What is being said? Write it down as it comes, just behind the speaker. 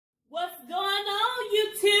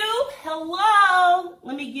Hello.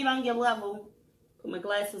 Let me get on your level. Put my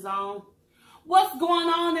glasses on. What's going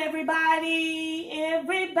on, everybody?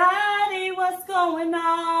 Everybody, what's going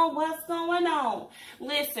on? What's going on?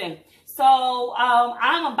 Listen, so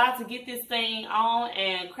I'm about to get this thing on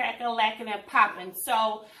and crack-a-lacking and popping.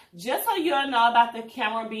 So just so you all know about the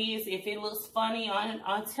camera beads, if it looks funny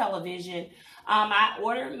on television, I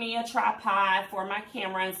ordered me a tripod for my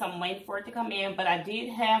camera, and so I'm waiting for it to come in. But I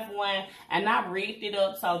did have one, and I rigged it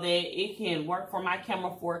up so that it can work for my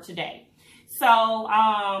camera for today. So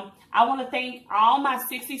I want to thank all my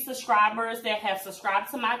 60 subscribers that have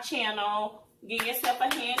subscribed to my channel. Give yourself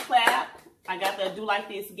a hand clap. I got to do like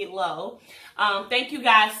this to get low. Thank you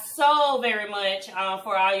guys so very much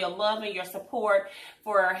for all your love and your support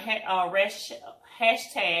for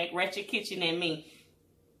hashtag RatchetKitchen&Me.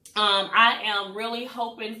 I am really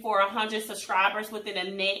hoping for 100 subscribers within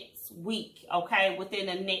the next week, okay? Within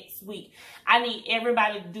the next week. I need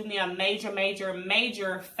everybody to do me a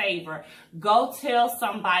major favor. Go tell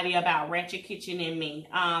somebody about Ratchet Kitchen&Me.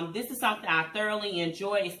 This is something I thoroughly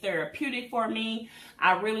enjoy. It's therapeutic for me.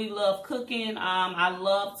 I really love cooking. I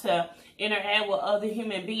love to interact with other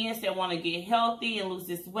human beings that want to get healthy and lose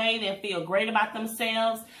this weight and feel great about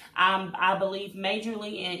themselves. I believe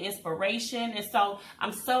majorly in inspiration, and so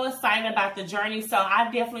I'm so excited about the journey. So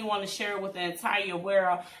I definitely want to share it with the entire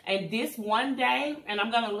world. And this one day, and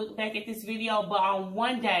I'm going to look back at this video, but on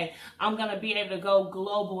one day, I'm going to be able to go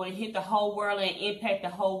global and hit the whole world and impact the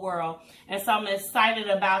whole world. And so I'm excited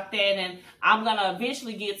about that, and I'm going to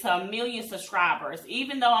eventually get to 1 million subscribers.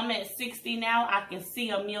 Even though I'm at 60 now, I can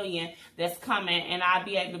see 1 million that's coming, and I'll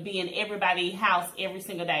be able to be in everybody's house every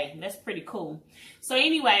single day. That's pretty cool. So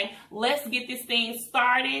anyway, let's get this thing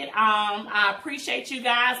started. I appreciate you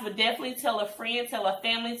guys, but definitely tell a friend, tell a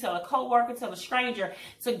family, tell a coworker, tell a stranger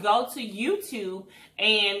to go to YouTube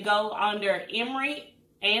and go under Emery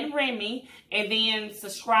and Remy, and then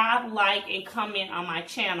subscribe, like, and comment on my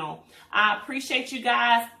channel. I appreciate you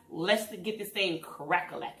guys. Let's get this thing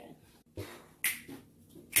crack-a-lacking.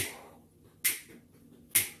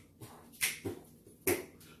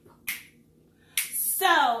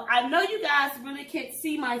 So, I know you guys really can't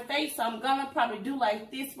see my face, so I'm going to probably do like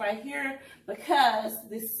this right here because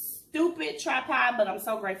this stupid tripod, but I'm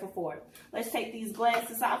so grateful for it. Let's take these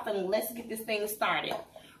glasses off and let's get this thing started.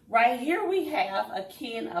 Right here we have a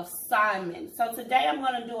can of salmon. So today I'm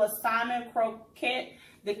going to do a Salmon Croquette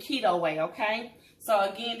the keto way, okay? So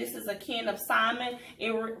again, this is a can of salmon. It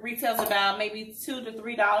retails about maybe $2 to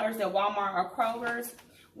 $3 at Walmart or Kroger's.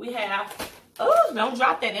 We have... oh, don't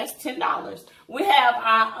drop that. That's $10. We have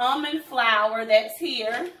our almond flour that's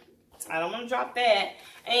here. I don't want to drop that.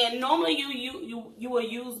 And normally you will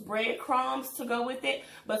use breadcrumbs to go with it.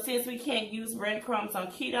 But since we can't use breadcrumbs on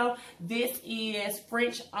keto, this is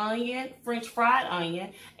French fried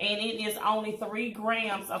onion. And it is only 3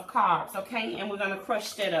 grams of carbs, okay? And we're going to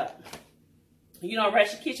crush that up. You know,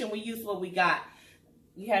 Ratchet Kitchen, we use what we got.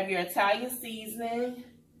 You have your Italian seasoning.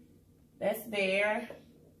 That's there.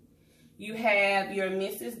 You have your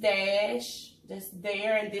Mrs. Dash, that's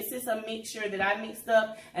there, and this is a mixture that I mixed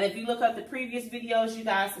up. And if you look up the previous videos, you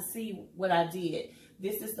guys will see what I did.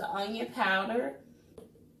 This is the onion powder.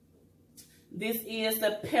 This is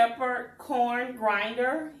the peppercorn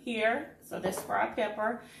grinder here, so that's fried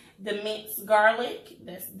pepper. The minced garlic,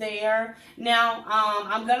 that's there. Now,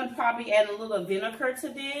 I'm going to probably add a little vinegar to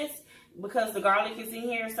this, because the garlic is in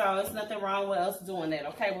here, so there's nothing wrong with us doing that,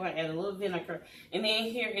 okay? We're going to add a little vinegar. And then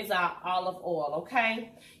here is our olive oil,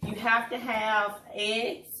 okay? You have to have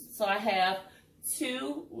eggs. So I have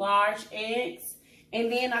 2 large eggs.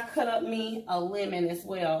 And then I cut up me a lemon as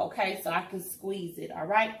well, okay? So I can squeeze it, all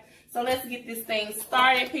right? So let's get this thing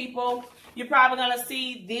started, people. You're probably going to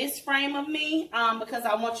see this frame of me because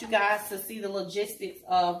I want you guys to see the logistics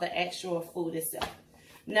of the actual food itself.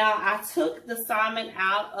 Now, I took the salmon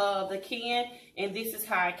out of the can, and this is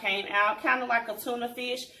how it came out, kind of like a tuna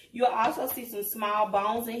fish. You'll also see some small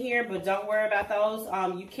bones in here, but don't worry about those.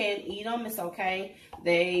 You can eat them. It's okay.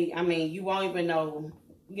 You won't even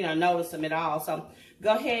notice them at all. So,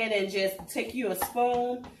 go ahead and just take you a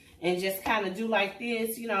spoon and just kind of do like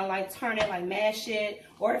this, like turn it, like mash it.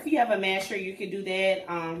 Or if you have a masher, you can do that.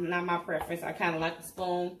 Not my preference. I kind of like a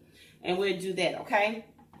spoon, and we'll do that, okay?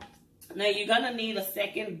 Now, you're going to need a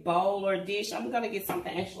second bowl or dish. I'm going to get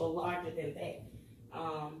something actually larger than that.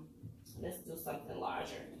 Let's do something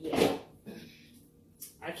larger. Yeah.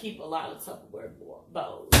 I keep a lot of Tupperware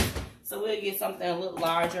bowls. So we'll get something a little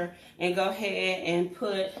larger and go ahead and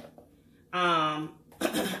put our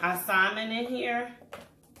salmon in here.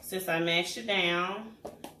 Since I mashed it down,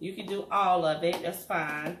 you can do all of it. That's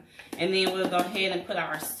fine. And then we'll go ahead and put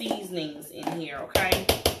our seasonings in here, okay?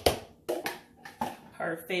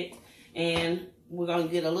 Perfect. And we're going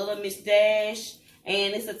to get a little Miss Dash.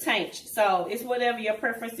 And it's a tank. So it's whatever your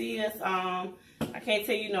preference is. I can't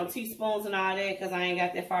tell you no teaspoons and all that because I ain't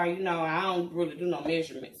got that far. You know, I don't really do no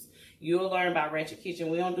measurements. You'll learn about Ratchet Kitchen.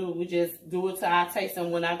 We just do it to our taste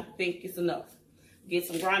and when I think it's enough. Get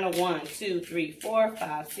some grinder 1, 2, 3, 4,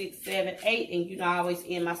 5, 6, 7, 8. And you know I always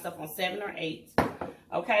end my stuff on 7 or 8.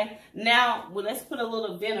 Okay. Now, well, let's put a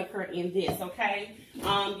little vinegar in this, okay?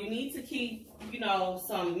 You need to keep, you know,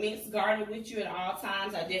 some minced garlic with you at all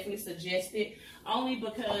times. I definitely suggest it. Only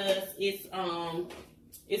because it's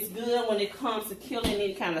good when it comes to killing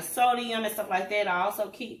any kind of sodium and stuff like that. I also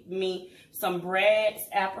keep me some Bragg's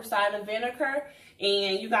apple cider vinegar.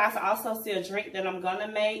 And you guys also see a drink that I'm going to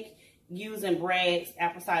make using Bragg's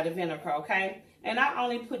apple cider vinegar, okay? And I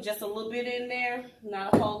only put just a little bit in there,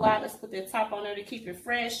 not a whole lot. Let's put the top on there to keep it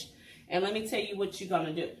fresh. And let me tell you what you're going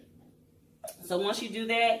to do. So once you do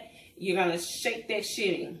that, you're going to shake that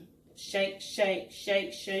shit in. Shake, shake,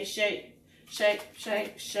 shake, shake, shake, shake,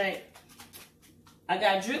 shake, shake. I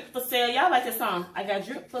got drip for sale. Y'all like this song? I got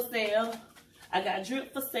drip for sale. I got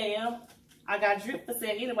drip for sale. I got drip for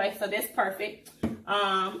sale. Anyway, so that's perfect. And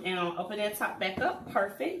I'll open that top back up.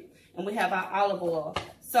 Perfect. And we have our olive oil.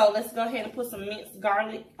 So let's go ahead and put some minced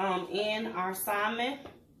garlic in our salmon.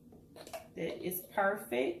 That is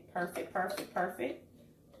perfect. Perfect, perfect, perfect.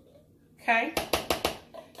 Okay.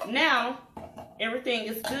 Now, everything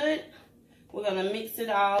is good. We're going to mix it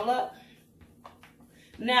all up.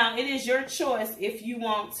 Now, it is your choice if you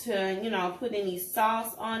want to, you know, put any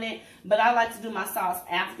sauce on it. But I like to do my sauce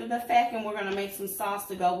after the fact, and we're going to make some sauce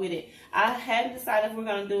to go with it. I hadn't decided if we're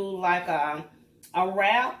going to do like a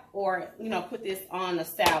wrap or, you know, put this on a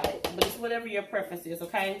salad. But it's whatever your preference is,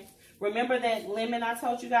 okay? Remember that lemon I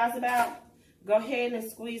told you guys about? Go ahead and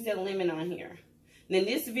squeeze that lemon on here. Then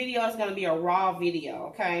this video is going to be a raw video,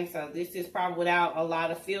 okay? So this is probably without a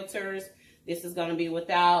lot of filters. This is going to be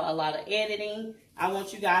without a lot of editing. I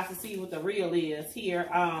want you guys to see what the real is here.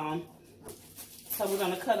 So we're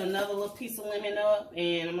going to cut another little piece of lemon up,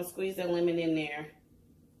 and I'm going to squeeze that lemon in there.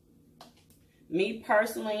 Me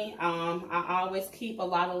personally, I always keep a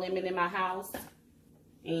lot of lemon in my house.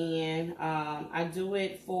 And I do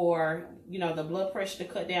it for, you know, the blood pressure, to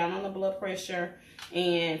cut down on the blood pressure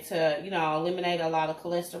and to, you know, eliminate a lot of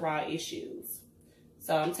cholesterol issues.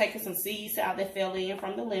 So I'm taking some seeds out that fell in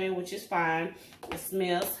from the lemon, which is fine. It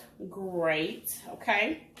smells great,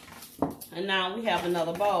 okay? And now we have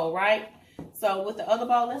another bowl, right? So with the other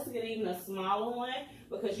bowl, let's get even a smaller one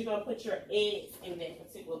because you're going to put your eggs in that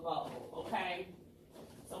particular bowl, okay?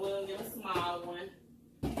 So we're going to get a small one.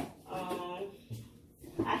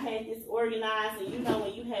 I had this organized, and you know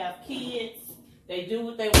when you have kids, they do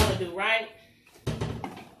what they want to do, right?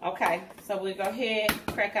 Okay, so we go ahead,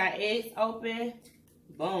 crack our eggs open.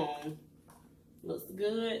 Boom. Looks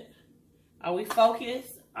good. Are we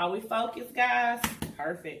focused? Are we focused, guys?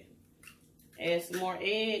 Perfect. Add some more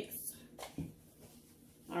eggs.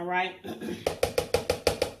 All right.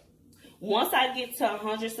 Once I get to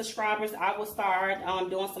 100 subscribers, I will start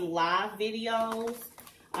doing some live videos.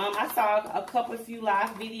 I saw a few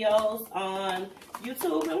live videos on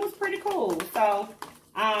YouTube. It was pretty cool. So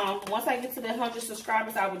once I get to the 100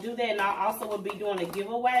 subscribers, I will do that. And I also will be doing a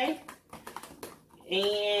giveaway.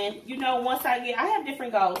 And, you know, once I have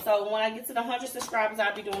different goals. So when I get to the 100 subscribers,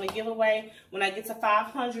 I'll be doing a giveaway. When I get to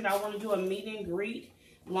 500, I want to do a meet and greet.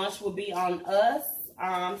 Lunch will be on us.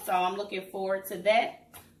 So I'm looking forward to that.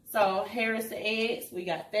 So here is the eggs. We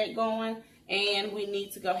got that going. And we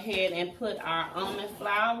need to go ahead and put our almond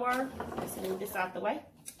flour. Let's move this out the way.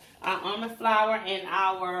 Our almond flour and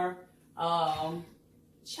our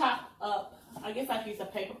chopped up, I guess I can use a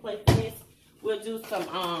paper plate for this. We'll do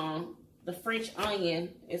some the French onion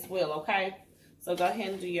as well, okay? So go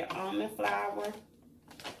ahead and do your almond flour.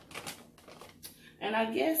 And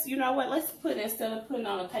I guess, you know what, let's put, instead of putting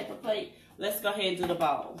on a paper plate, let's go ahead and do the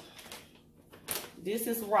bowl. This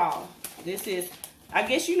is raw. This is, I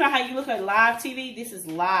guess you know how you look at live TV? This is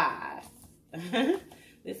live.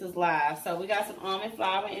 This is live. So we got some almond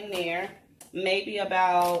flour in there. Maybe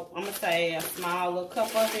about, I'm going to say a small little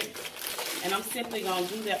cup of it. And I'm simply going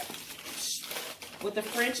to do that with the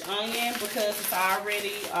French onion because it's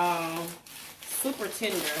already super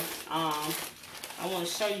tender. I want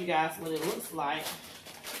to show you guys what it looks like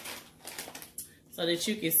so that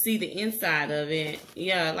you can see the inside of it.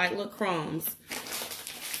 Yeah, like little crumbs.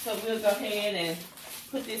 So we'll go ahead and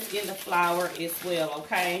put this in the flour as well,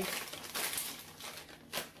 okay?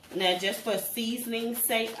 Now, just for seasoning's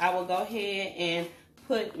sake, I will go ahead and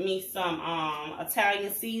put me some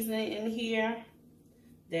Italian seasoning in here.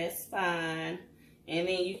 That's fine. And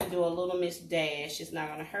then you can do a little Miss Dash. It's not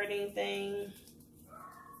going to hurt anything.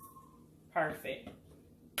 Perfect.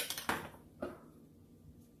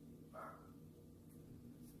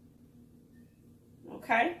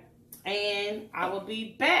 Okay, and I will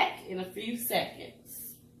be back in a few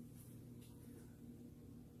seconds.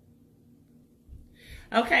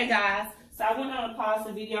 Okay, guys, so I went on to pause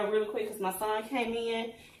the video really quick because my son came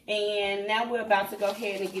in, and now we're about to go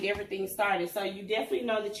ahead and get everything started. So you definitely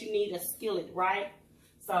know that you need a skillet, right?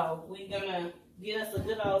 So we're gonna get us a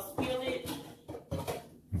good old skillet,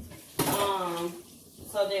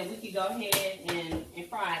 so that we can go ahead and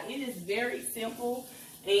fry it. It is very simple.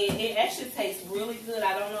 And it actually tastes really good.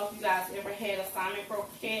 I don't know if you guys ever had a Salmon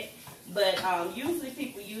Croquette, but usually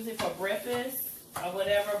people use it for breakfast or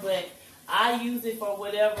whatever, but I use it for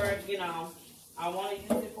whatever, you know, I want to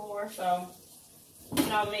use it for. So, you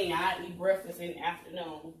know me, I eat breakfast in the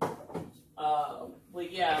afternoon.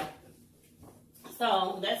 But yeah,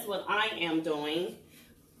 so that's what I am doing.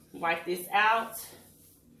 Wipe this out.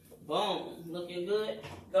 Boom, looking good.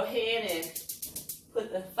 Go ahead and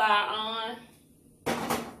put the fire on.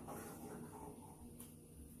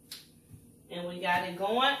 And we got it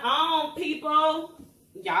going on, people.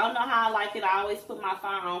 Y'all know how I like it. I always put my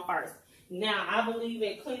fire on first. Now, I believe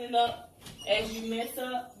in cleaning up as you mess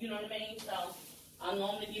up. You know what I mean? So, I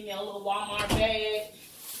normally give me a little Walmart bag.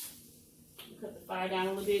 Cut the fire down a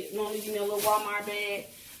little bit. Normally give me a little Walmart bag.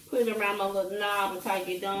 Put it around my little knob until I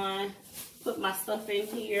get done. Put my stuff in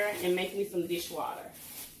here and make me some dishwater.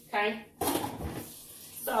 Okay?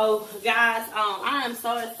 So, guys, I am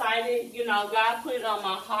so excited. You know, God put it on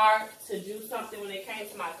my heart to do something when it came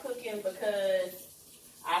to my cooking because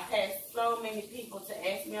I've had so many people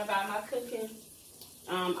to ask me about my cooking.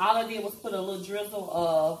 All I did was put a little drizzle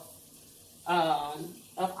of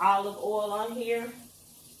olive oil on here.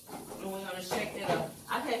 And we're going to shake that up.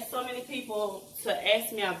 I've had so many people to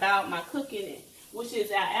ask me about my cooking, which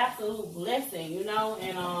is an absolute blessing, you know.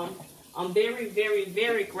 And I'm very, very,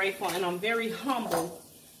 very grateful, and I'm very humble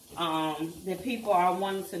that people are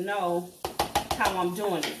wanting to know how I'm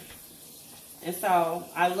doing it. And so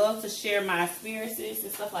I love to share my experiences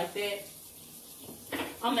and stuff like that.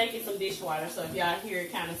 I'm making some dishwater, so if y'all hear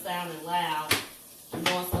it kind of sounding loud, I'm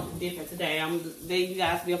doing something different today. Then you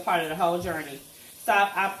guys be a part of the whole journey. So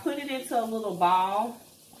I put it into a little ball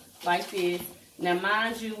like this. Now,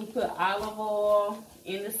 mind you, we put olive oil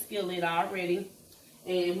in the skillet already,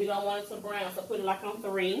 and we don't want it to brown, so put it like on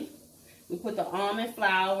 3. We put the almond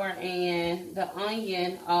flour and the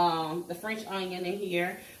onion, the French onion in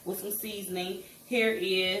here with some seasoning. Here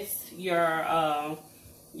is your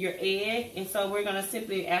egg. And so we're going to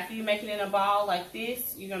simply, after you make it in a ball like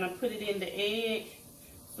this, you're going to put it in the egg,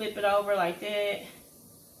 flip it over like that,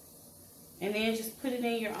 and then just put it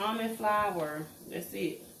in your almond flour. That's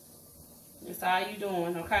it. That's all you're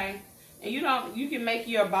doing, okay? And you can make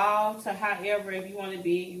your ball to however, if you want it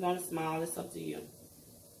big, you want it small, it's up to you.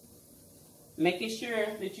 Making sure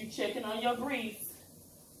that you're checking on your grease.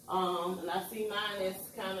 And I see mine is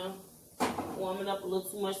kind of warming up a little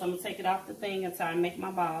too much, so I'm going to take it off the thing until I make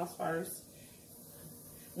my balls first.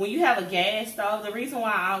 When you have a gas stove, the reason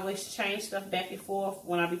why I always change stuff back and forth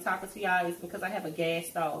when I be talking to y'all is because I have a gas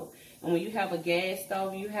stove. And when you have a gas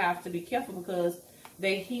stove, you have to be careful because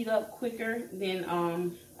they heat up quicker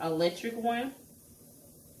than electric one.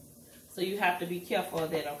 So you have to be careful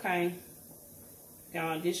of that, okay?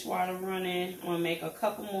 Got my dishwater running. I'm going to make a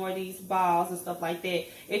couple more of these balls and stuff like that.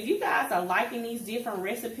 If you guys are liking these different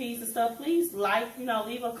recipes and stuff, please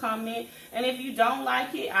leave a comment. And if you don't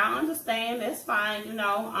like it, I understand. That's fine, you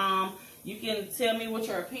know. You can tell me what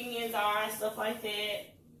your opinions are and stuff like that.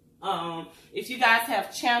 If you guys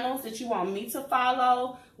have channels that you want me to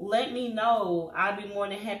follow, let me know. I'd be more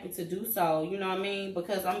than happy to do so. You know what I mean?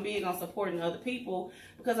 Because I'm big on supporting other people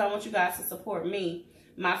because I want you guys to support me.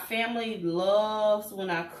 My family loves when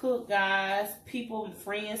I cook, guys.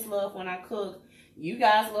 Friends love when I cook. You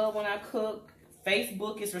guys love when I cook.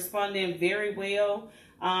 Facebook is responding very well.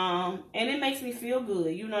 And it makes me feel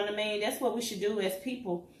good. You know what I mean? That's what we should do as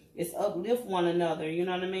people, is uplift one another. You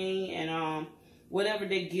know what I mean? And whatever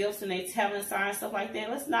their gifts and their talents are and stuff like that,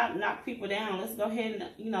 let's not knock people down. Let's go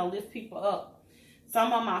ahead and, lift people up. So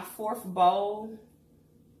I'm on my fourth ball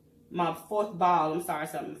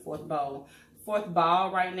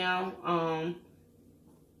right now. And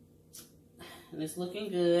it's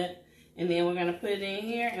looking good. And then we're going to put it in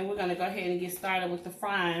here and we're going to go ahead and get started with the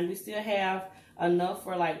frying. We still have enough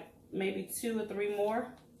for like maybe 2 or 3 more.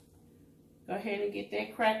 Go ahead and get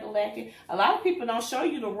that crack-a-lacking. A lot of people don't show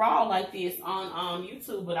you the raw like this on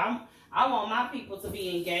YouTube, but I want my people to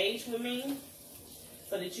be engaged with me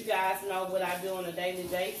so that you guys know what I do on a daily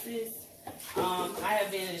basis. I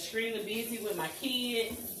have been extremely busy with my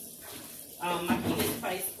kids. My kids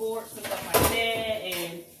play sports and stuff like that,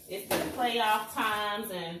 and it's been playoff times,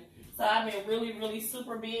 and so I've been really, really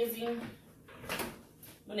super busy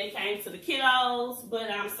when it came to the kiddos, but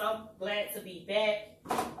I'm so glad to be back.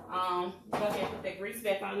 Go ahead and put that grease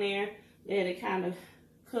back on there. Let it kind of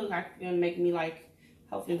cook. I'm gonna make me like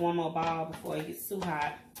hopefully one more ball before it gets too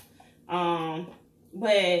hot.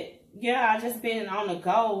 But yeah, I just been on the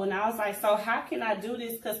go, and I was like, so how can I do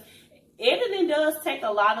this? Because editing does take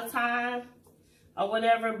a lot of time or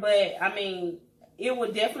whatever, but I mean, it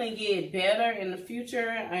would definitely get better in the future,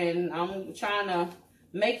 and I'm trying to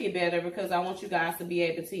make it better because I want you guys to be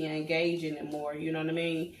able to engage in it more, you know what I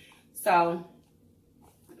mean? So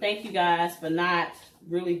thank you guys for not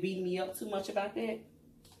really beating me up too much about that.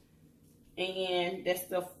 And that's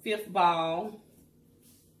the 5th ball.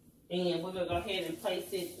 And we're gonna go ahead and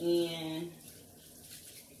place it in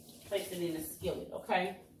the skillet,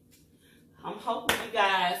 okay? I'm hoping you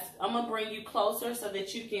guys, I'm gonna bring you closer so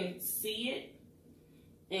that you can see it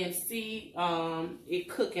and see it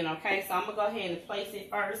cooking, okay? So I'm gonna go ahead and place it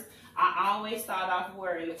first. I always start off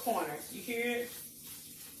where in the corners. You hear it?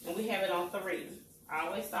 And we have it on 3. I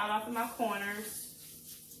always start off in my corners.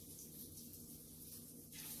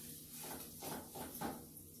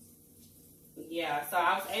 Yeah, so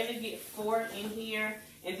I was able to get 4 in here.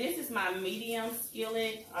 And this is my medium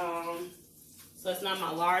skillet. So it's not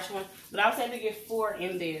my large one. But I was able to get 4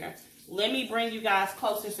 in there. Let me bring you guys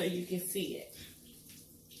closer so you can see it.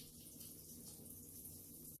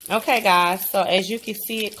 Okay, guys. So as you can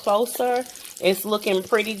see it closer, it's looking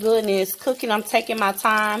pretty good and it's cooking. I'm taking my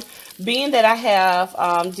time. Being that I have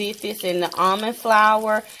did this in the almond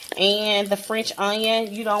flour and the French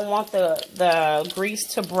onion, you don't want the grease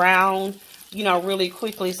to brown, you know, really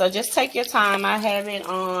quickly. So just take your time. I have it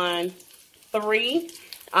on 3.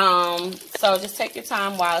 So just take your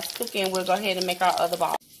time while it's cooking. We'll go ahead and make our other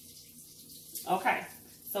ball. Okay,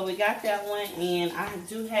 so we got that one, and I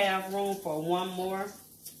do have room for one more.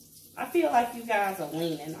 I feel like you guys are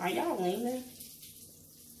leaning. Are y'all leaning?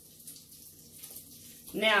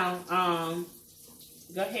 Now,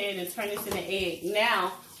 go ahead and turn this into egg.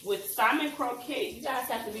 Now, with Salmon Croquette, you guys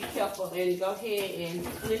have to be careful and go ahead and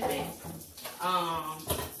flip it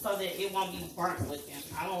so that it won't be burnt looking.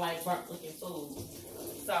 I don't like burnt looking food.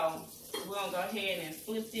 So, we're going to go ahead and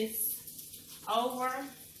flip this over.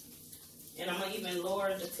 And I'm going to even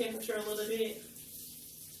lower the temperature a little bit.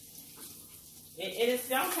 It's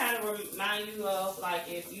going to kind of remind you of, like,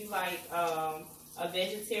 if you like a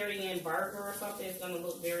vegetarian burger or something, it's going to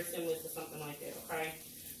look very similar to something like that, okay?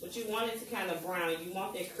 But you want it to kind of brown. You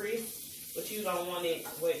want that crisp, but you don't want it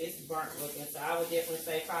where it's burnt looking. So I would definitely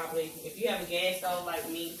say probably, if you have a gas stove like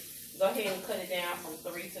me, go ahead and cut it down from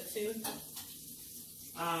 3 to 2.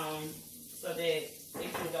 So that it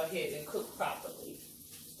can go ahead and cook properly.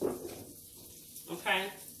 Okay?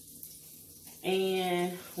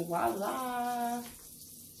 And voila,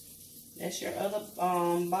 that's your other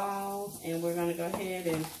ball, and we're gonna go ahead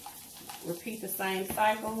and repeat the same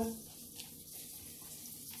cycle.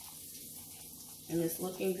 And it's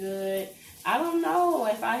looking good. I don't know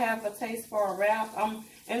if I have a taste for a wrap.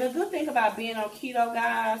 And the good thing about being on keto,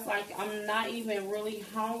 guys, like I'm not even really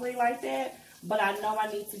hungry like that, but I know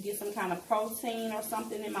I need to get some kind of protein or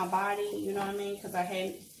something in my body. You know what I mean? Because I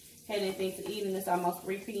hadn't had anything to eat, and it's almost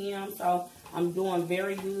 3 p.m. So I'm doing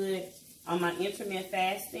very good on my intermittent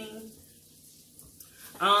fasting.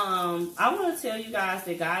 I want to tell you guys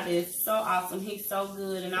that God is so awesome. He's so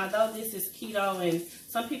good. And although this is keto and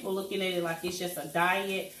some people looking at it like it's just a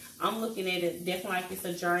diet, I'm looking at it definitely like it's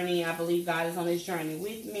a journey. I believe God is on this journey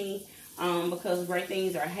with me because great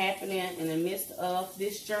things are happening in the midst of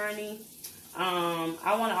this journey.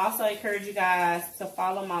 I want to also encourage you guys to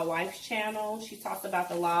follow my wife's channel. She talks about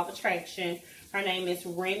the law of attraction. Her name is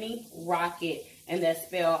Remy Rocket, and that's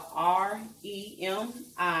spelled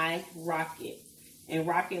R-E-M-I Rocket. And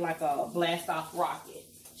rocket like a blast off rocket.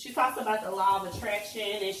 She talks about the law of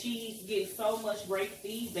attraction, and she's getting so much great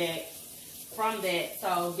feedback from that.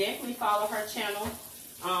 So definitely follow her channel,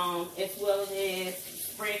 as well as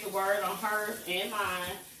spread the word on hers and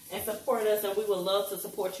mine, and support us. And we would love to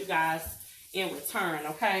support you guys in return.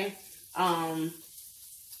 Okay.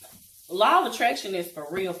 Law of attraction is for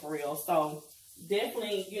real, for real. So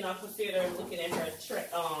definitely, you know, consider looking at her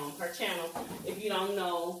channel if you don't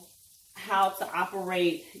know how to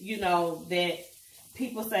operate, you know, that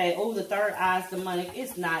people say, oh, the third eye's demonic.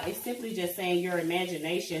 It's not. It's simply just saying your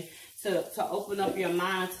imagination to open up your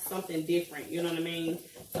mind to something different. You know what I mean?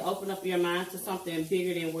 To open up your mind to something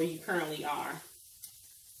bigger than where you currently are.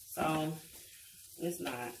 So, it's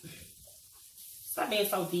not. Stop being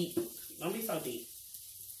so deep. Don't be so deep.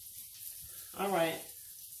 All right.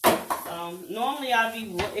 So, Normally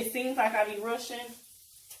it seems like I be rushing,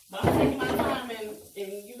 but I'm taking my time, and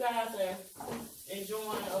you guys are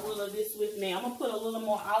enjoying a little of this with me. I'm gonna put a little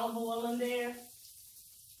more olive oil in there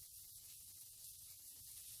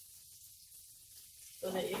so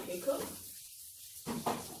that it can cook.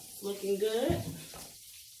 Looking good.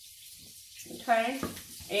 Okay.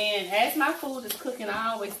 And as my food is cooking,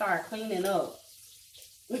 I always start cleaning up.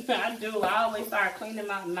 I do. I always start cleaning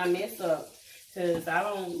my mess up because I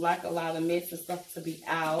don't like a lot of mess and stuff to be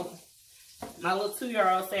out. My little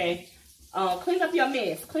 2-year-old say, clean up your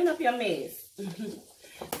mess. Clean up your mess.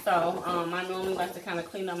 So I normally like to kind of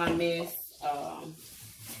clean up my mess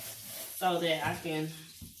so that I can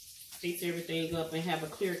fix everything up and have a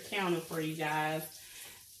clear counter for you guys.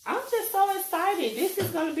 I'm just so excited. This is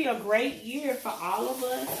going to be a great year for all of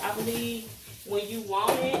us. I believe when you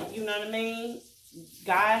want it, you know what I mean?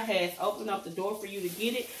 God has opened up the door for you to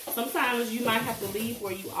get it. Sometimes you might have to leave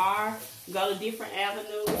where you are, go to different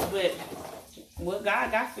avenues, but what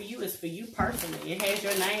God got for you is for you personally. It has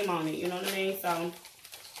your name on it, you know what I mean? So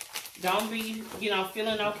don't be,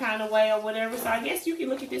 feeling no kind of way or whatever. So I guess you can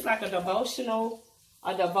look at this like a devotional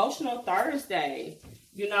Thursday,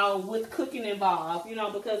 with cooking involved,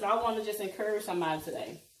 because I want to just encourage somebody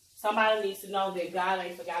today. Somebody needs to know that God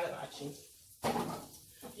ain't forgot about you.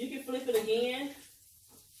 You can flip it again.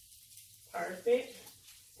 Perfect.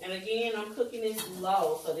 And again, I'm cooking this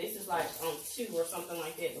low. So this is like on 2 or something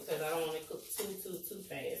like that because I don't want to cook too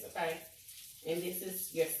fast, okay? And this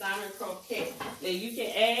is your Salmon Croquette. Now you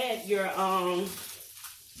can add your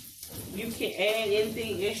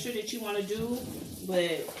anything extra that you want to do,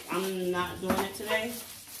 but I'm not doing it today.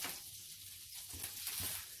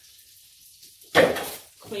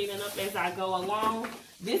 Cleaning up as I go along.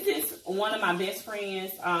 This is one of my best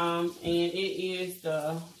friends, and it is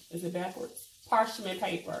is it backwards? Parchment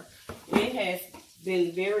paper. It has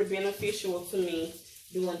been very beneficial to me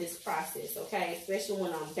doing this process, okay? Especially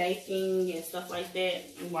when I'm baking and stuff like that.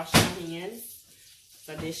 And wash my hands.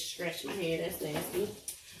 So I just scratch my head, that's nasty.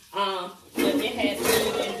 But it has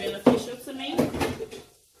really been beneficial to me.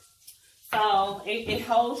 So it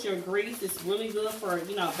holds your grease. It's really good for,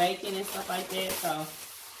 baking and stuff like that. So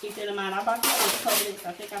keep that in mind. I bought this in Publix.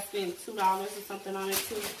 I think I spent $2 or something on it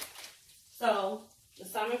too. So the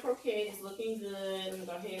Salmon Croquette is looking good. I'm going to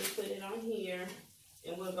go ahead and put it on here.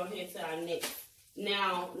 And we'll go ahead to our next.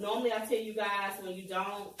 Now, normally I tell you guys when you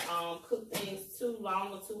don't cook things too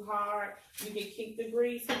long or too hard, you can keep the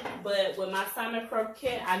grease. But with my Salmon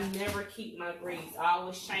Croquette, I never keep my grease. I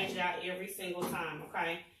always change it out every single time,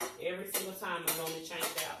 okay? Every single time I normally change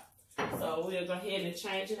it out. So we'll go ahead and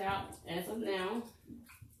change it out as of now.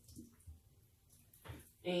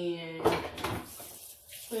 And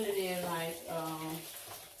put it in like,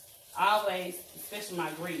 always, especially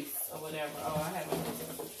my grease or whatever. Oh, I have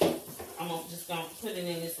I'm just going to put it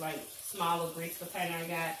in this like smaller grease container I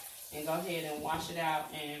got and go ahead and wash it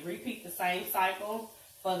out and repeat the same cycle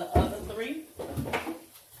for the other 3.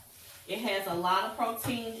 It has a lot of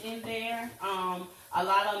protein in there, a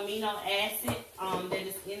lot of amino acid that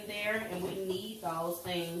is in there, and we need those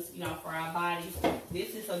things, for our bodies.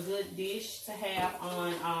 This is a good dish to have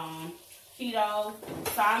on keto.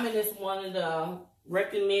 Salmon is one of the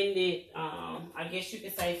recommended, I guess you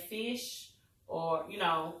could say, fish or,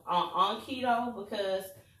 on keto because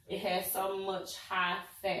it has so much high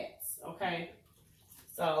fats, okay?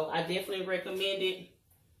 So I definitely recommend it.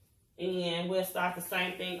 And we'll start the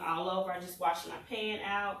same thing all over. I just washed my pan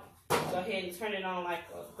out. Go ahead and turn it on like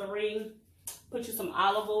a 3. Put you some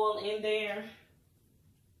olive oil in there.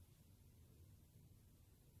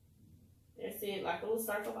 That's it, like a little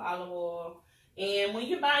circle of olive oil. And when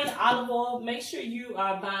you're buying olive oil, make sure you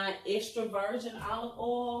are buying extra virgin olive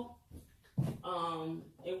oil.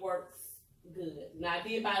 It works good. Now I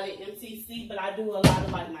did buy the MCC, but I do a lot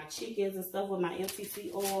of like my chickens and stuff with my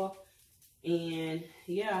MCC oil. And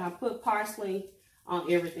yeah, I put parsley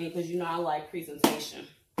on everything because I like presentation.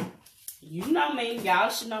 You know me, y'all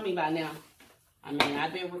should know me by now. I mean,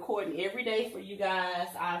 I've been recording every day for you guys.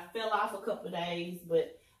 I fell off a couple of days,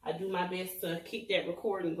 but I do my best to keep that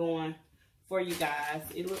recording going for you guys.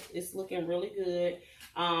 It's looking really good.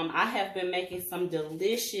 I have been making some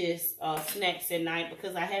delicious snacks at night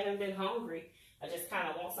because I haven't been hungry. I just kind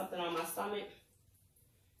of want something on my stomach.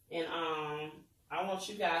 And I want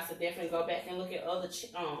you guys to definitely go back and look at other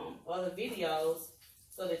videos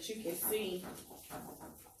so that you can see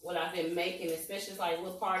what I've been making, especially like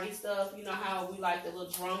little party stuff. You know how we like the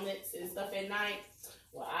little drumettes and stuff at night?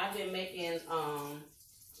 Well, I've been making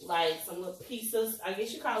like some little pieces. I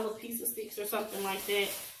guess you call it little pizza sticks or something like that.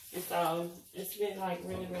 And so it's been like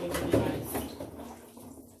really, really, really nice.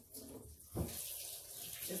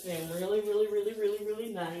 just been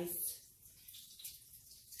really nice.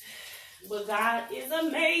 But God is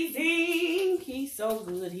amazing. He's so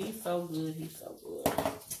good. He's so good. He's so good.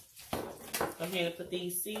 Go ahead and put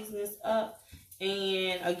these seasonings up.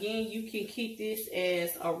 And again, you can keep this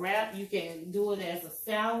as a wrap. You can do it as a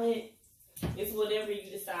salad. It's whatever you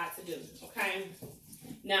decide to do, okay?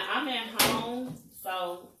 Now, I'm at home,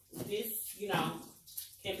 so this, you know,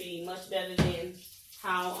 can be much better than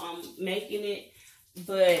how I'm making it.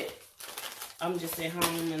 But I'm just at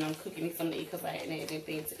home and I'm cooking me something to eat because I hadn't had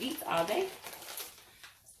anything to eat all day.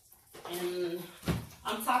 And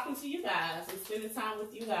I'm talking to you guys and spending time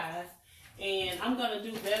with you guys. And I'm going to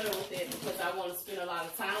do better with it because I want to spend a lot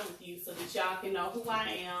of time with you so that y'all can know who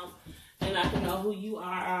I am. And I can know who you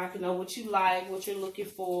are. I can know what you like, what you're looking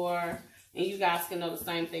for. And you guys can know the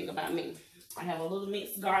same thing about me. I have a little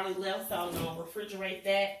minced garlic left, so I'm going to refrigerate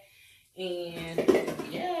that. And,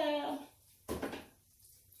 yeah.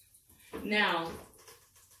 Now,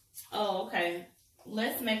 oh, okay.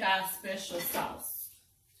 Let's make our special sauce.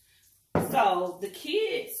 So, the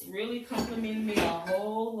kids really complimented me a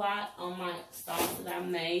whole lot on my sauce that I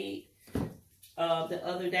made the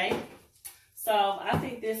other day. So, I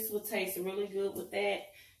think this will taste really good with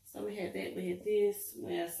that. So, we had that, we had this,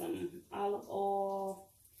 we had some olive oil,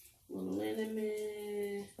 a little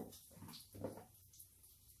cinnamon.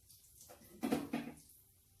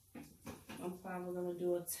 I'm probably going to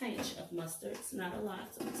do a tinge of mustard. It's not a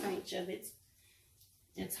lot, so a tinge of it.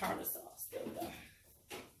 And tartar sauce. There we go.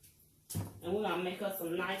 And we're going to make us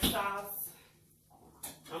some nice sauce.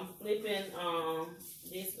 I'm flipping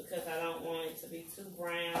this because I don't want it to be too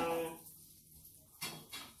brown.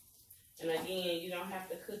 And again, you don't have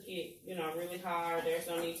to cook it, you know, really hard. There's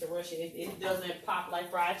no need to rush it. It doesn't pop like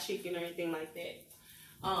fried chicken or anything like that.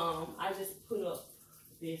 I just put up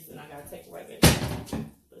this and I got to take it right back.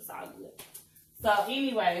 But it's all good. So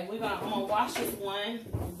anyway, I'm gonna wash this one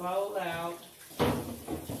bowl out.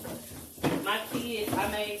 My kids, I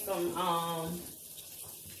made some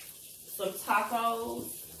tacos,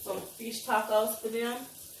 some fish tacos for them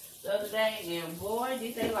the other day, and boy,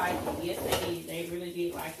 did they like it. Yes, they did. They really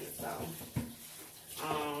did like it. So,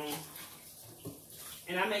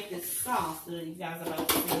 and I make this sauce that you guys are about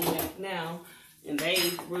to see back now, and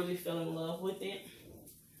they really fell in love with it.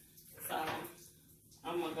 So,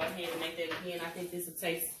 I'm going to go ahead and make that again. I think this will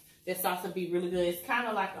taste, this sauce will be really good. It's kind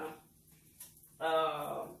of like a,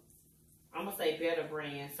 I'm going to say better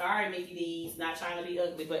brand. Sorry, Mickey D's, not trying to be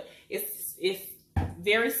ugly, but it's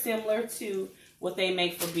very similar to what they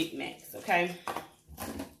make for Big Macs, okay?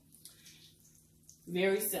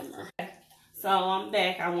 Very similar. So I'm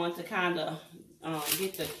back. I want to kind of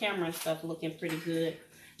get the camera and stuff looking pretty good.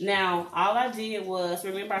 Now, all I did was,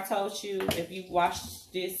 remember I told you if you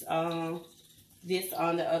watched this on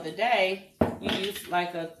the other day, you use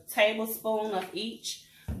like a tablespoon of each,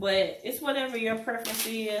 but it's whatever your preference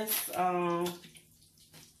is,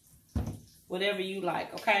 whatever you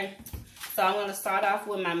like, okay? So I'm going to start off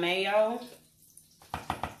with my mayo.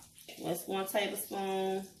 That's 1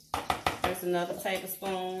 tablespoon. There's another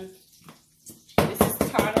tablespoon. This is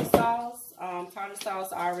tartar sauce. Tartar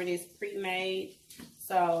sauce already is pre-made,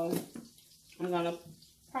 so I'm going to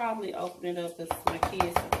probably open it up because my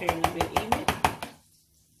kids apparently been eating it.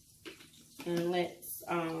 And let's,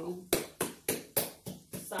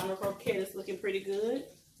 Salmon Croquette is looking pretty good.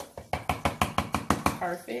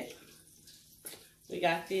 Perfect. We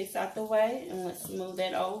got this out the way, and let's move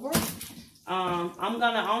that over. I'm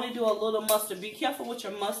going to only do a little mustard. Be careful with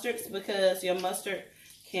your mustards because your mustard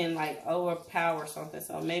can like overpower something.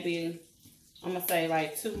 So maybe, I'm going to say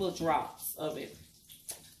like 2 little drops of it.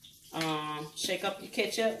 Shake up your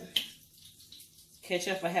ketchup.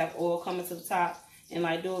 Ketchup, I have oil coming to the top. And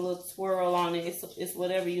like do a little swirl on it. It's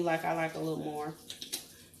whatever you like. I like a little more.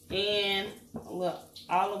 And a little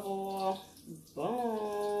olive oil.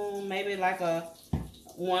 Boom. Maybe like a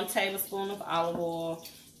 1 tablespoon of olive oil.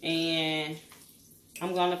 And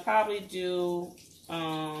I'm going to probably do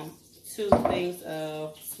 2 things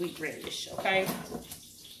of sweet radish. Okay.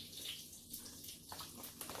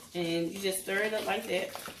 And you just stir it up like that.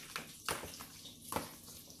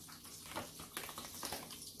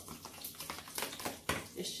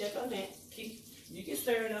 Just check on that. You can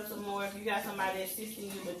stir it up some more if you got somebody assisting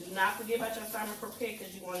you, but do not forget about your salmon croquette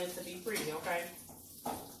because you want it to be pretty, okay?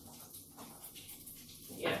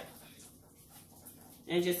 Yeah.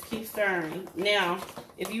 And just keep stirring. Now,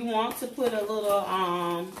 if you want to put a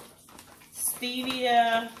little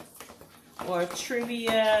stevia or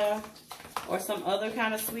trivia or some other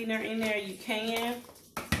kind of sweetener in there, you can.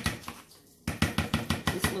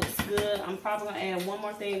 This looks good. I'm probably going to add 1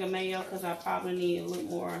 more thing of mayo because I probably need a little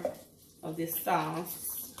more of this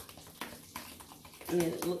sauce. And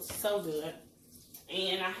it looks so good.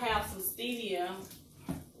 And I have some stevia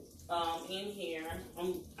in here.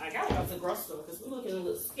 I gotta go to the grocery store because we're looking a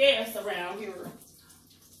little scarce around here.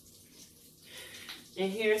 And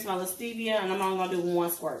here's my little stevia, and I'm only gonna do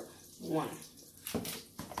 1 squirt. 1.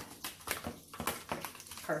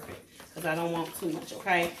 Perfect, because I don't want too much,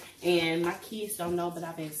 okay? And my kids don't know, but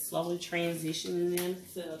I've been slowly transitioning them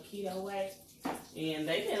to a keto way. And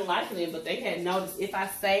they've been liking it, but they had noticed if I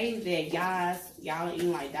say that, guys, y'all are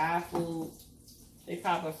eating like diet food, they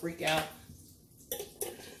probably freak out.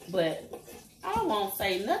 But I won't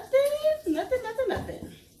say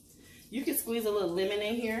nothing. You can squeeze a little lemon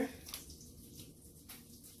in here.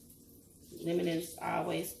 Lemon is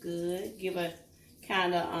always good. Give a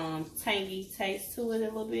kind of tangy taste to it a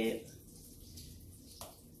little bit.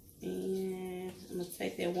 And I'm going to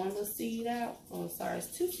take that 1 little seed out. Oh, sorry,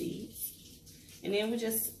 it's 2 seeds. And then we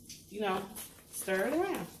just, you know, stir it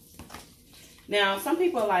around. Now, some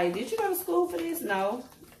people are like, did you go to school for this? No.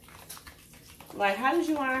 Like, how did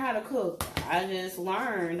you learn how to cook? I just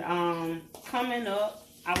learned. Coming up,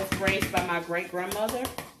 I was raised by my great-grandmother.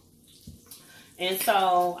 And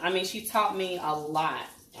so, I mean, she taught me a lot.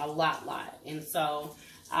 And so,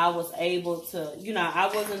 I was able to, you know, I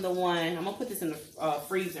wasn't the one. I'm going to put this in the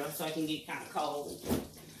freezer so it can get kind of cold.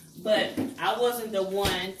 But I wasn't the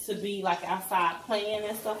one to be like outside playing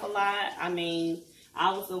and stuff a lot. I mean,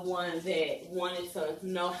 I was the one that wanted to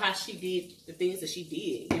know how she did the things that she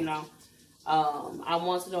did, you know. I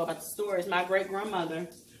wanted to know about the stories. My great-grandmother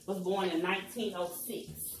was born in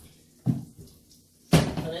 1906.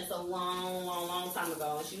 So that's a long time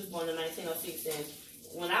ago. She was born in 1906. And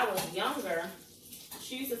when I was younger,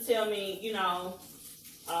 she used to tell me, you know,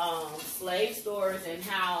 slave stories and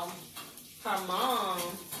how her mom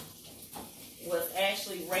was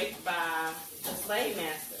actually raped by a slave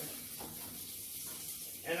master.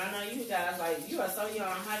 And I know you guys, like, you are so young.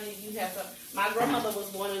 How did you have some? My grandmother was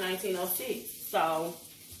born in 1906. So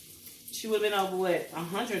she would have been over, what,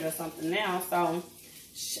 100 or something now. So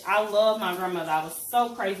I love my grandmother. I was so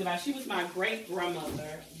crazy about her. She was my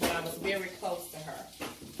great-grandmother, but I was very close to her.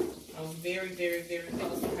 I was very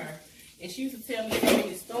close to her. And she used to tell me so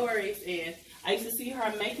many stories, and I used to see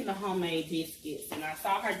her making the homemade biscuits, and I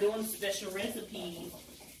saw her doing special recipes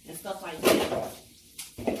and stuff like that.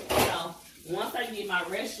 So once I get my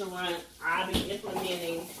restaurant, I'll be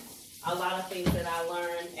implementing a lot of things that I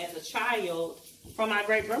learned as a child from my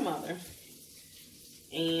great-grandmother.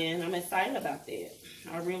 And I'm excited about that.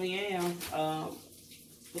 I really am.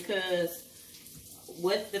 Because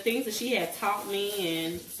what the things that she had taught me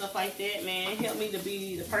and stuff like that, man, helped me to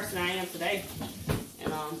be the person I am today.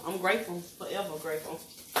 And I'm grateful, forever grateful.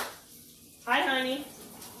 Hi, honey.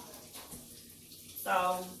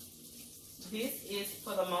 So this is,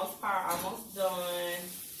 for the most part, almost done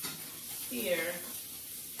here.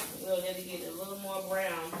 We'll let it get a little more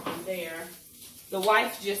brown from there. The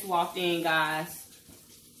wife just walked in, guys.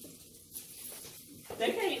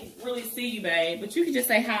 They can't really see you, babe, but you can just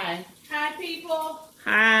say hi. Hi, people.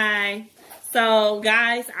 Hi. So,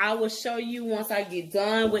 guys, I will show you once I get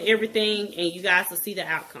done with everything, and you guys will see the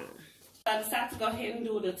outcome. I decided to go ahead and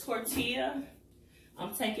do the tortilla.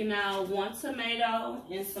 I'm taking out 1 tomato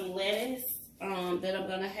and some lettuce that I'm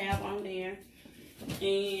going to have on there.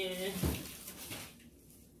 And,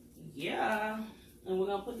 yeah. And we're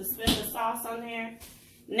going to put the special sauce on there.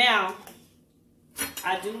 Now,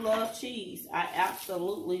 I do love cheese. I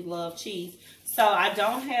absolutely love cheese. So I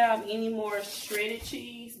don't have any more shredded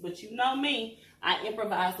cheese, but you know me, I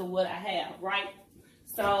improvise with what I have, right?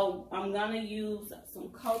 So I'm going to use some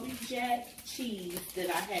Kobe Jack cheese that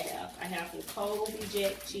I have. I have some Kobe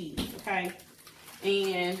Jack cheese, okay?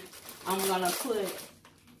 And I'm going to put it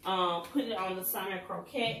on the Salmon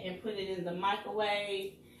Croquette and put it in the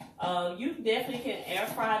microwave. You definitely can air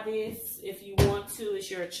fry this if you want to. It's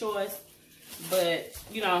your choice. But,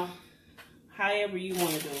 you know, however you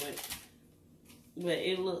want to do it. But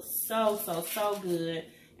it looks so good.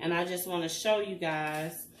 And I just want to show you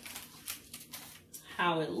guys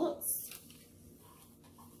how it looks.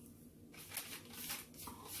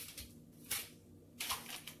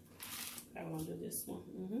 I want to do this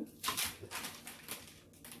one.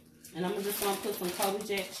 And I'm just going to put some Kobe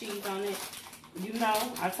Jack cheese on it. You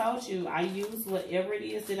know, I told you, I use whatever it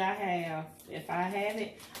is that I have. If I have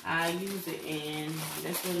it, I use it, and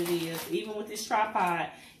that's what it is. Even with this tripod,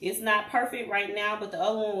 it's not perfect right now, but the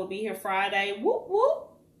other one will be here Friday. Whoop,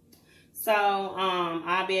 whoop. So,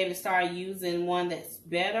 I'll be able to start using one that's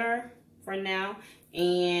better for now.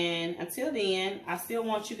 And until then, I still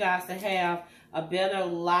want you guys to have a better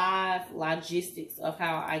live logistics of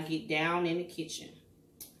how I get down in the kitchen.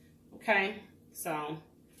 Okay? So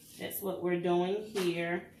That's what we're doing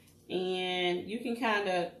here. And you can kind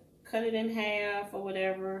of cut it in half or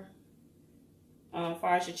whatever as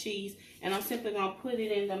far as your cheese. And I'm simply going to put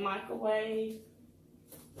it in the microwave.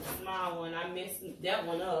 Small one. I messed that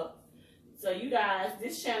one up. So you guys,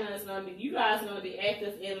 this channel is going to be, you guys are going to be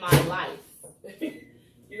active in my life.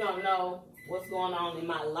 You're going to know what's going on in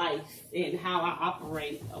my life and how I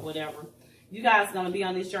operate or whatever. You guys are going to be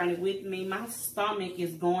on this journey with me. My stomach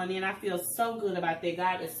is going in. I feel so good about that.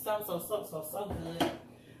 God is so good.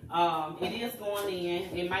 It is going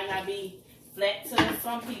in. It might not be flat to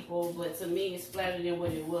some people, but to me, it's flatter than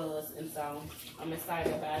what it was. And so, I'm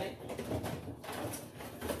excited about it.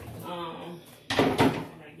 I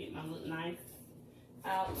gotta get my little knife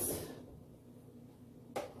out.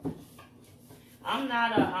 I'm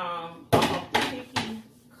not I'm a picky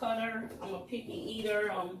cutter. I'm a picky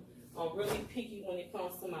eater. I'm really picky when it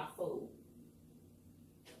comes to my food.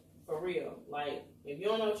 For real. Like, if you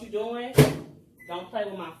don't know what you're doing, don't play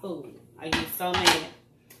with my food. I get so mad.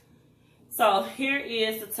 So, here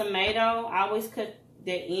is the tomato. I always cut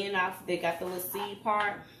the end off. They got the little seed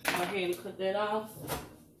part. Go ahead and cut that off.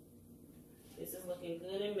 This is looking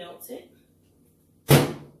good and melted.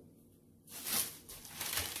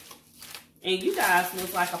 And you guys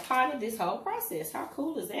look like a part of this whole process. How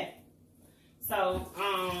cool is that? So,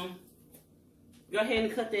 go ahead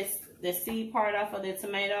and cut the seed part off of the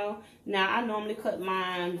tomato. Now, I normally cut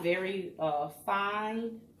mine very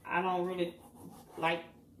fine. I don't really like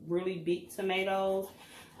really big tomatoes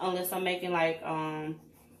unless I'm making like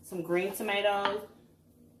some green tomatoes.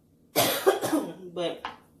 But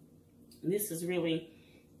this is really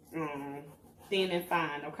thin and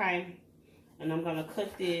fine, okay? And I'm going to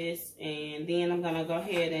cut this, and then I'm going to go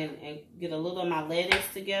ahead and get a little of my lettuce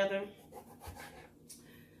together.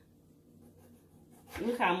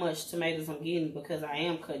 Look how much tomatoes I'm getting because I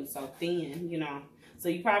am cutting so thin, you know. So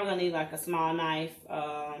you're probably going to need like a small knife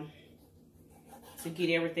to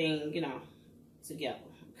get everything, you know, together,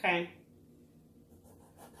 okay?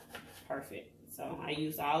 Perfect. So I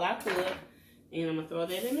used all I could, and I'm going to throw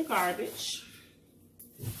that in the garbage.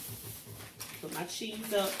 Put my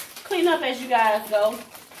cheese up. Clean up as you guys go.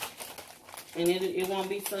 And it won't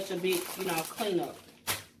be such a big, you know, cleanup.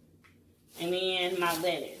 And then my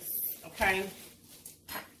lettuce. Okay?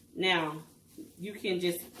 Now, you can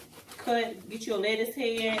just get you a lettuce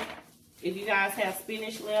head. If you guys have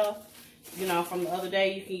spinach left, you know, from the other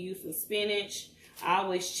day, you can use some spinach. I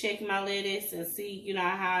always check my lettuce and see, you know,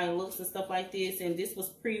 how it looks and stuff like this. And this was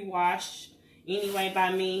pre-washed anyway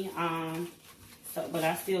by me. But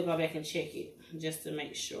I still go back and check it just to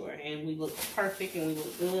make sure. And we look perfect and we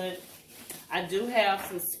look good. I do have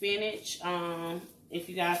some spinach. If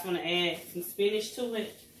you guys want to add some spinach to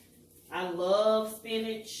it. I love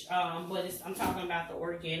spinach. But I'm talking about the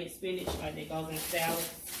organic spinach, like that goes in salad.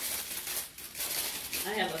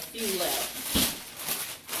 I have a few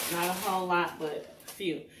left. Not a whole lot, but a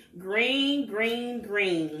few. Green.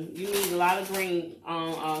 You need a lot of green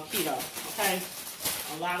on keto, okay?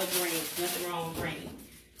 A lot of greens, nothing wrong with green.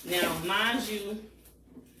 Now, mind you,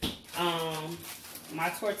 my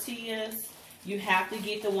tortillas, you have to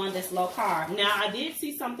get the one that's low carb. Now, I did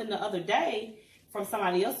see something the other day from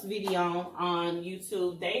somebody else's video on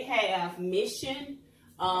YouTube. They have Mission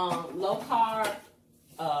low carb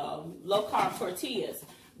tortillas,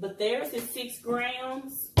 but theirs is 6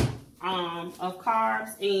 grams of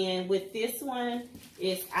carbs, and with this one,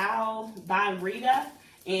 it's Al by Rita.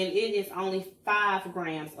 And it is only 5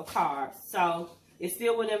 grams of carbs. So, it's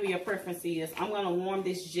still whatever your preference is. I'm going to warm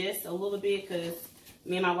this just a little bit because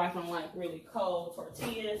me and my wife don't like really cold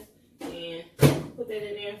tortillas. And put that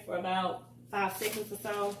in there for about 5 seconds or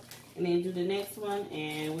so. And then do the next one.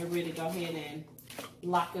 And we're ready to go ahead and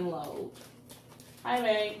lock and load. Hi,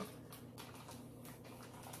 babe.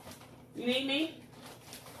 You need me?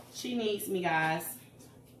 She needs me, guys.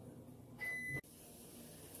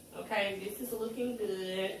 Okay, this is looking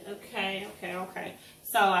good. Okay.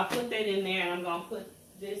 So I put that in there. I'm going to put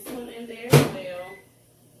this one in there as well.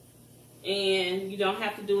 And you don't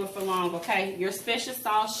have to do it for long, okay? Your special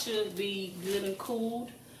sauce should be good and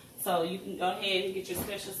cooled. So you can go ahead and get your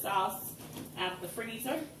special sauce out of the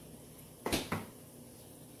freezer.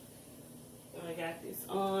 I got this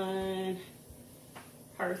on.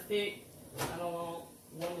 Perfect. I don't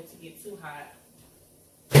want it to get too hot.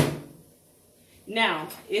 Now,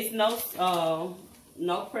 it's no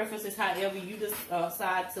preferences, however you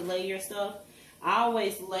decide to lay your stuff. I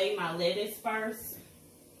always lay my lettuce first.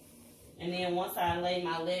 And then once I lay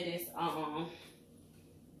my lettuce,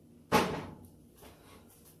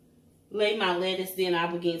 then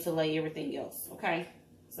I begin to lay everything else, okay?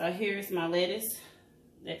 So here's my lettuce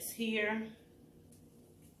that's here.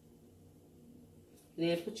 And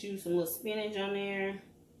then put you some little spinach on there.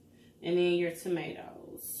 And then your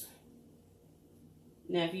tomatoes.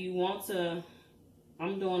 Now, if you want to,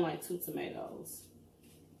 I'm doing like 2 tomatoes.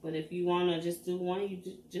 But if you want to just do one, you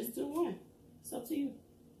just do one. It's up to you.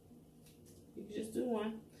 You can just do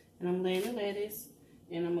one. And I'm laying the lettuce.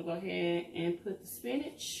 And I'm going to go ahead and put the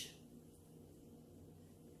spinach.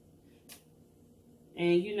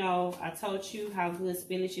 And you know, I told you how good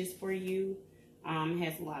spinach is for you. It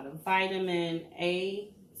has a lot of vitamin A,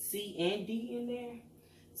 C, and D in there.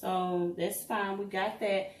 So that's fine. We got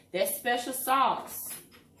that. That special sauce.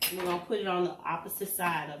 We're going to put it on the opposite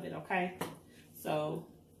side of it, okay? So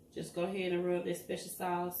just go ahead and rub that special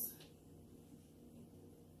sauce.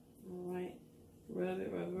 All right. Rub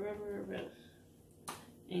it, rub it, rub it, rub it.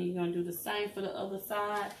 And you're going to do the same for the other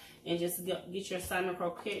side. And just get your Salmon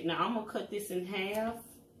Croquette. Now, I'm going to cut this in half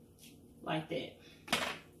like that.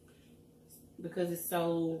 Because it's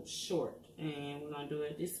so short. And we're going to do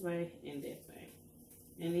it this way and that way.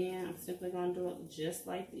 And then I'm simply going to do it just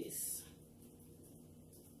like this.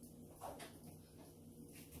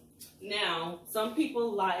 Now, some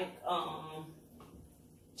people like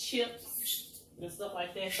chips and stuff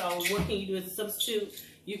like that. So what can you do as a substitute?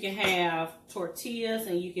 You can have tortillas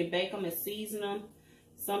and you can bake them and season them.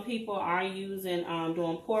 Some people are using,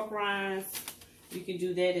 doing pork rinds. You can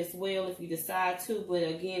do that as well if you decide to. But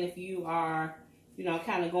again, if you are, you know,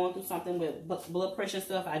 kind of going through something with blood pressure and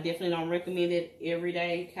stuff, I definitely don't recommend it every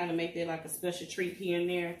day. Kind of make that like a special treat here and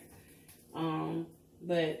there.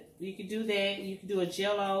 But you can do that. You can do a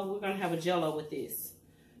jello. We're going to have a jello with this.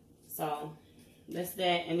 So that's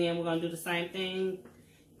that. And then we're going to do the same thing.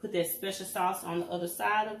 Put that special sauce on the other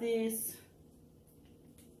side of this.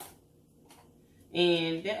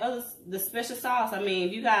 And the special sauce, I mean,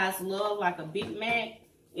 if you guys love like a Big Mac,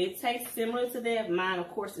 it tastes similar to that. Mine, of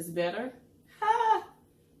course, is better. Ha!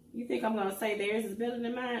 You think I'm going to say theirs is better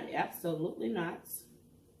than mine? Absolutely not.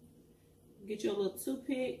 Get you a little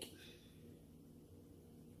toothpick.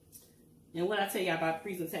 And what I tell y'all about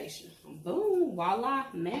presentation. Boom, voila,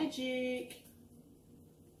 magic.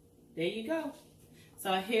 There you go.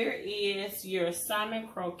 So here is your Salmon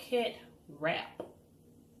Croquette wrap.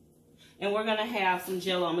 And we're going to have some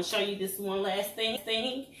jello. I'm going to show you this one last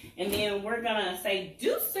thing. And then we're going to say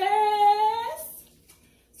deuces.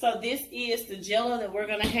 So this is the jello that we're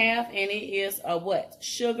going to have. And it is a what?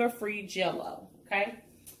 Sugar-free jello. Okay?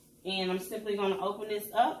 And I'm simply going to open this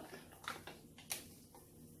up.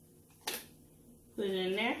 Put it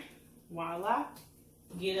in there. Voila.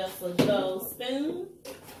 Get us a little spoon.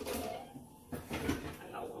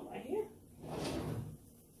 I got one right here.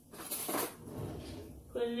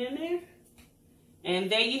 Put it in there.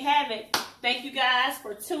 And there you have it. Thank you guys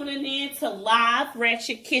for tuning in to Live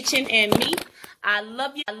Ratchet Kitchen and Me. I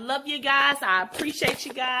love you. I love you guys. I appreciate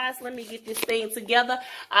you guys. Let me get this thing together.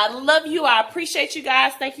 I love you. I appreciate you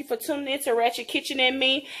guys. Thank you for tuning in to Ratchet Kitchen and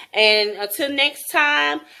Me. And until next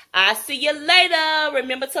time, I'll see you later.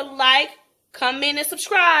 Remember to like, comment, and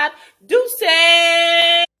subscribe. Deuces.